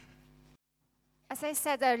as I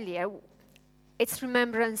said earlier, it's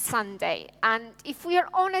Remembrance Sunday. And if we are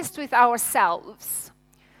honest with ourselves,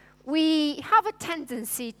 we have a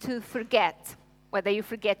tendency to forget, whether you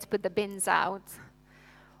forget to put the bins out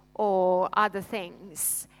or other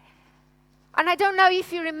things. And I don't know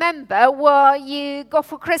if you remember what you got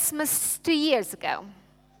for Christmas 2 years ago.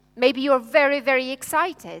 Maybe you're very, very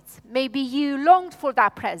excited. Maybe you longed for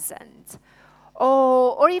that present.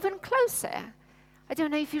 Or even closer. I don't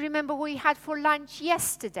know if you remember what you had for lunch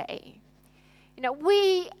yesterday. You know,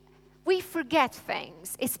 we forget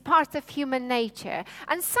things. It's part of human nature.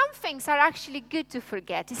 And some things are actually good to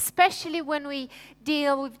forget, especially when we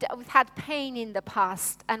deal with, we've had pain in the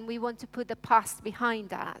past and we want to put the past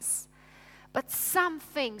behind us. But some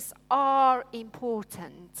things are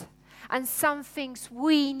important. And some things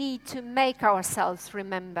we need to make ourselves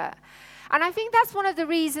remember. And I think that's one of the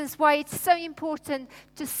reasons why it's so important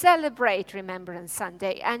to celebrate Remembrance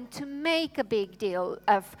Sunday and to make a big deal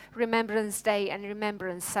of Remembrance Day and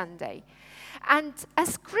Remembrance Sunday. And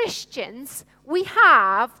as Christians,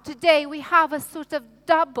 today we have a sort of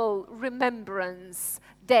double Remembrance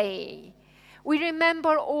Day. We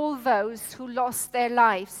remember all those who lost their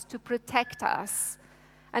lives to protect us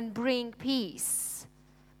and bring peace.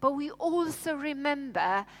 But we also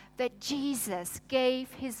remember that Jesus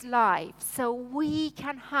gave his life so we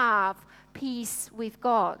can have peace with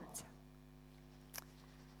God.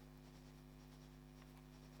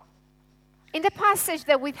 In the passage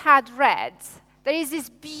that we've had read, there is this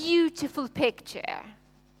beautiful picture,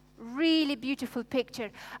 really beautiful picture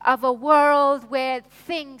of a world where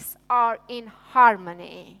things are in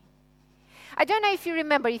harmony. I don't know if you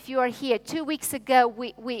remember, if you are here, 2 weeks ago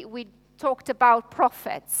we talked about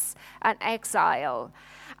prophets and exile.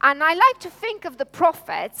 And I like to think of the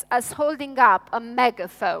prophets as holding up a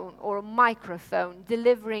megaphone or a microphone,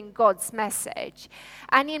 delivering God's message.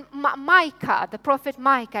 And in Micah, the prophet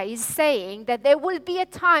Micah is saying that there will be a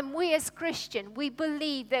time, we as Christians, we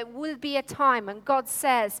believe there will be a time, and God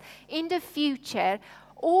says, in the future,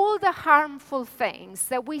 all the harmful things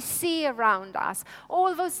that we see around us,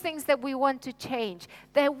 all those things that we want to change,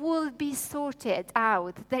 they will be sorted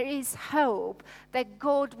out. There is hope that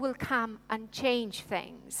God will come and change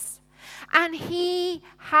things. And he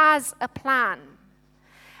has a plan.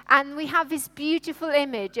 And we have this beautiful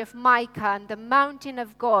image of Micah and the mountain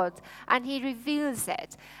of God, and he reveals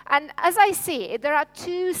it. And as I see it, there are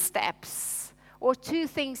 2 steps or 2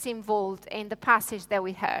 things involved in the passage that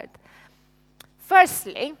we heard.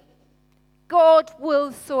 Firstly, God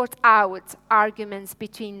will sort out arguments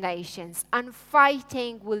between nations, and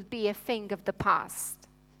fighting will be a thing of the past.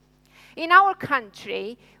 In our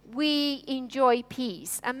country, we enjoy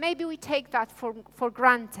peace, and maybe we take that for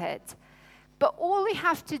granted. But all we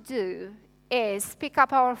have to do is pick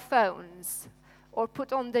up our phones or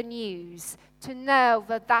put on the news to know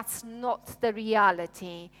that that's not the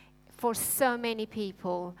reality for so many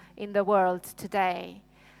people in the world today.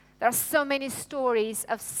 There are so many stories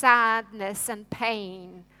of sadness and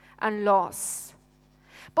pain and loss.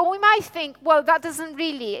 But we might think, well, that doesn't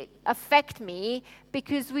really affect me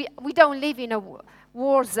because we don't live in a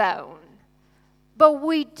war zone. But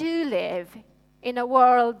we do live in a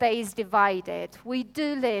world that is divided. We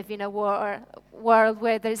do live in a world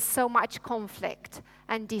where there's so much conflict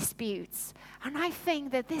and disputes. And I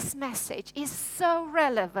think that this message is so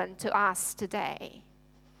relevant to us today.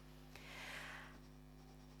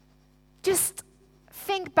 Just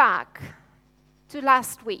think back to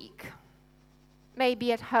last week,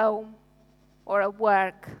 maybe at home or at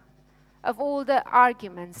work, of all the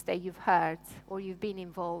arguments that you've heard or you've been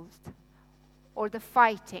involved, or the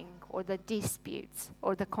fighting or the disputes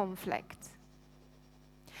or the conflict.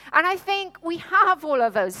 And I think we have all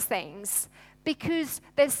of those things because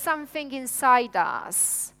there's something inside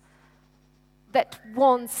us that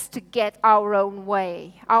wants to get our own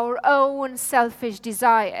way, our own selfish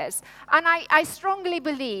desires. And I strongly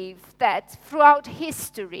believe that throughout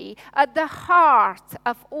history, at the heart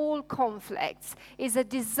of all conflicts is a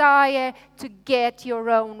desire to get your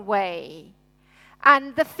own way.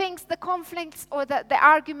 And the conflicts or the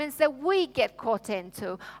arguments that we get caught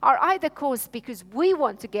into are either caused because we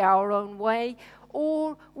want to get our own way,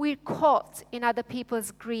 or we're caught in other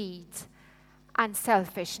people's greed and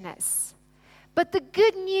selfishness. But the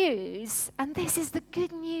good news, and this is the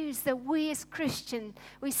good news that we as Christians,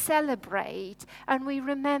 we celebrate and we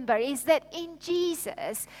remember, is that in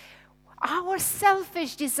Jesus, our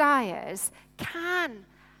selfish desires can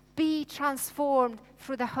be transformed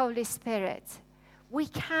through the Holy Spirit. We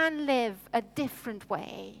can live a different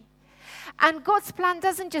way. And God's plan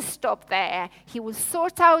doesn't just stop there. He will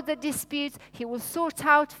sort out the disputes. He will sort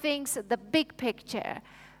out things, the big picture.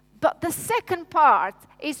 But the second part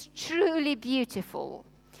is truly beautiful.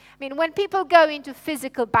 I mean, when people go into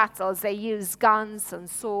physical battles, they use guns and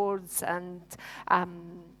swords and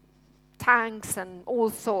tanks and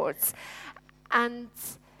all sorts. And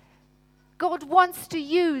God wants to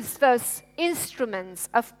use those instruments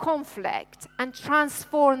of conflict and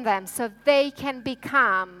transform them so they can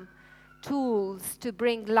become tools to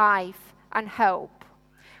bring life and hope.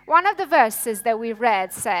 One of the verses that we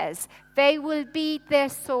read says, "They will beat their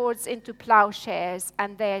swords into plowshares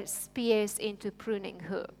and their spears into pruning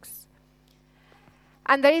hooks."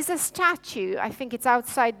 And there is a statue, I think it's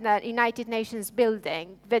outside the United Nations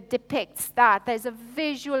building, that depicts that. There's a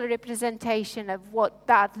visual representation of what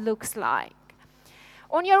that looks like.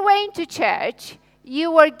 On your way into church,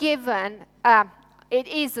 you were given, it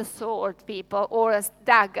is a sword, people, or a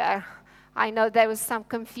dagger. I know there was some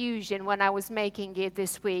confusion when I was making it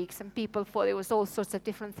this week. Some people thought it was all sorts of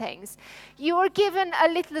different things. You were given a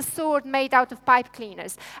little sword made out of pipe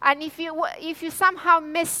cleaners. And if you somehow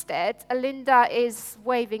missed it, Linda is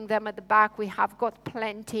waving them at the back. We have got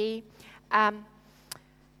plenty. And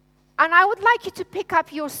I would like you to pick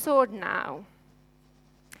up your sword now.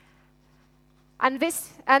 And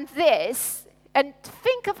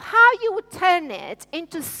think of how you would turn it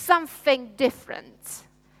into something different.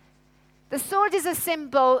 The sword is a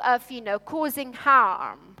symbol of, causing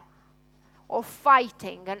harm or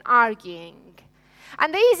fighting and arguing.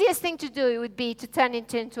 And the easiest thing to do would be to turn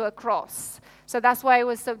it into a cross. So that's why it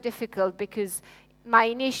was so difficult, because my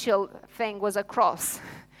initial thing was a cross.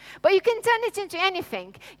 But you can turn it into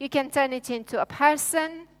anything. You can turn it into a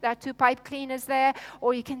person. There are 2 pipe cleaners there.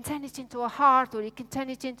 Or you can turn it into a heart, or you can turn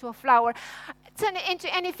it into a flower. Turn it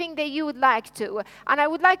into anything that you would like to. And I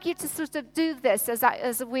would like you to sort of do this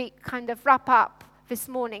as we kind of wrap up this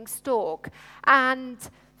morning's talk. And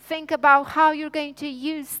think about how you're going to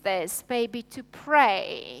use this, maybe to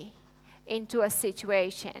pray into a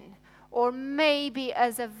situation. Or maybe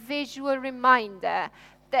as a visual reminder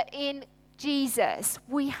that in Jesus,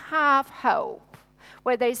 we have hope.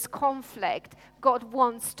 Where there is conflict, God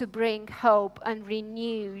wants to bring hope and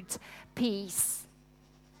renewed peace.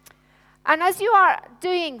 And as you are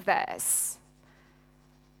doing this,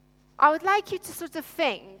 I would like you to sort of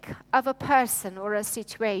think of a person or a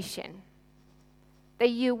situation that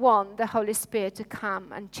you want the Holy Spirit to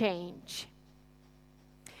come and change.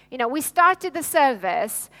 We started the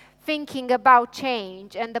service thinking about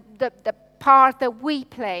change and the part that we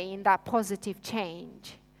play in that positive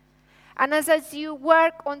change. And as you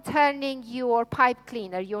work on turning your pipe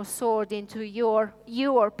cleaner, your sword, into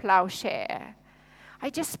your plowshare, I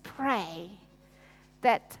just pray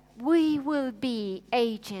that we will be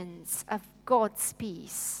agents of God's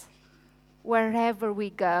peace wherever we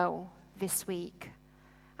go this week.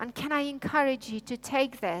 And can I encourage you to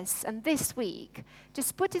take this, and this week,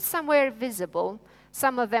 just put it somewhere visible.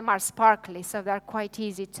 Some of them are sparkly, so they're quite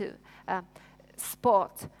easy to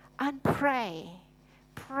spot. And pray.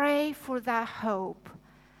 Pray for that hope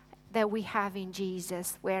that we have in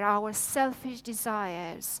Jesus, where our selfish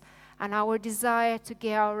desires and our desire to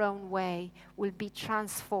get our own way will be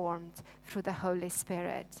transformed through the Holy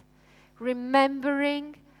Spirit.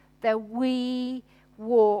 Remembering that we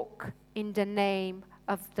walk in the name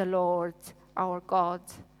of the Lord, our God,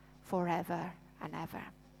 forever and ever.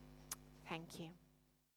 Thank you.